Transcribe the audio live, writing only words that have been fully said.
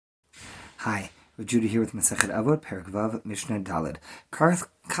Hi, Rav Judah here with Masechet Avot, Perek Vav, Mishnah Daled.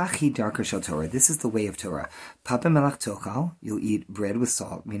 Kachi darka shel Torah. This is the way of Torah. Papa melach tochal. You'll eat bread with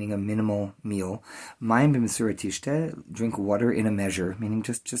salt, meaning a minimal meal. Mayim b'mesura tishte. Drink water in a measure, meaning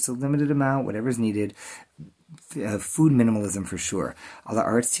just a limited amount, whatever is needed. Food minimalism for sure. Ala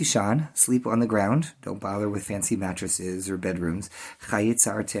aretz tishan, sleep on the ground. Don't bother with fancy mattresses or bedrooms. Chayit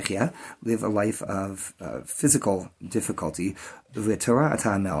sar techia, live a life of physical difficulty. V'torah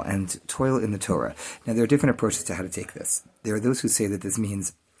atamel, and toil in the Torah. Now there are different approaches to how to take this. There are those who say that this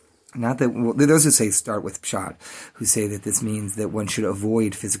means those who say start with pshat, who say that this means that one should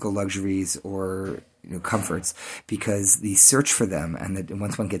avoid physical luxuries or comforts, because the search for them, and that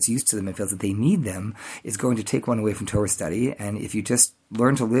once one gets used to them and feels that they need them, is going to take one away from Torah study. And if you just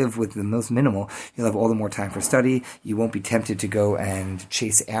learn to live with the most minimal, you'll have all the more time for study. You won't be tempted to go and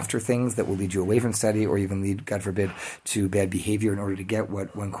chase after things that will lead you away from study, or even lead, God forbid, to bad behavior in order to get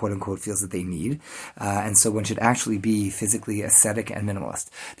what one quote-unquote feels that they need. And so one should actually be physically ascetic and minimalist.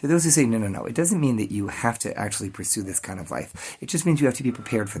 There are those who say, no. It doesn't mean that you have to actually pursue this kind of life. It just means you have to be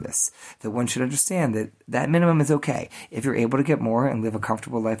prepared for this. That one should understand that minimum is okay. If you're able to get more and live a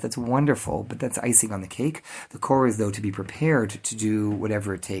comfortable life, that's wonderful, but that's icing on the cake. The core is, though, to be prepared to do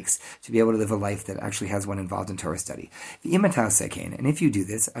whatever it takes to be able to live a life that actually has one involved in Torah study. And if you do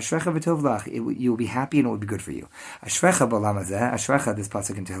this, ashrecha v'tov lach, you will be happy and it will be good for you. Ashrecha b'olam hazeh, ashrecha, this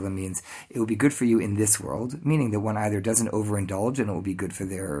pasuk in Tehillim means it will be good for you in this world, meaning that one either doesn't overindulge and it will be good for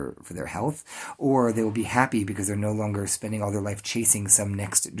their health, or they will be happy because they're no longer spending all their life chasing some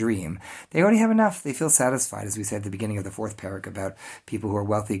next dream. They already have enough. They feel satisfied, as we said at the beginning of the fourth parak about people who are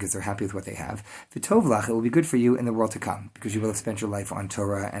wealthy because they're happy with what they have. V'tov lach, it will be good for you in the world to come, because you will have spent your life on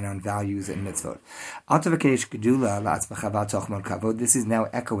Torah and on values and mitzvot. This is now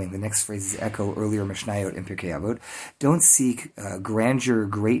echoing, the next phrases echo earlier Mishnayot in Pirkei Avot. Don't seek grandeur,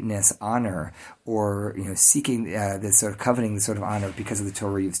 greatness, honor, or seeking this sort of coveting the sort of honor because of the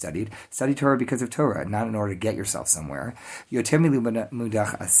Torah you've studied. Study Torah because of Torah, not in order to get yourself somewhere.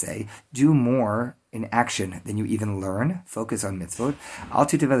 Do more in action than you even learn. Focus on mitzvot.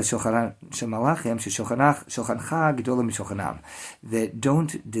 That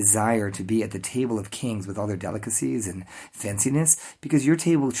don't desire to be at the table of kings with all their delicacies and fanciness, because your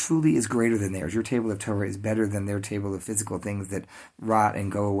table truly is greater than theirs. Your table of Torah is better than their table of physical things that rot and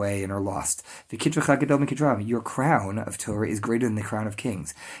go away and are lost. Your crown of Torah is greater than the crown of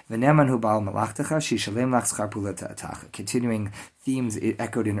kings. Continuing themes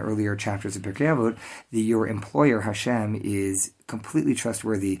echoed in earlier chapters of Pirkei Avot, your employer, Hashem, is completely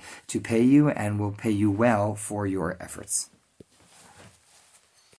trustworthy to pay you and will pay you well for your efforts.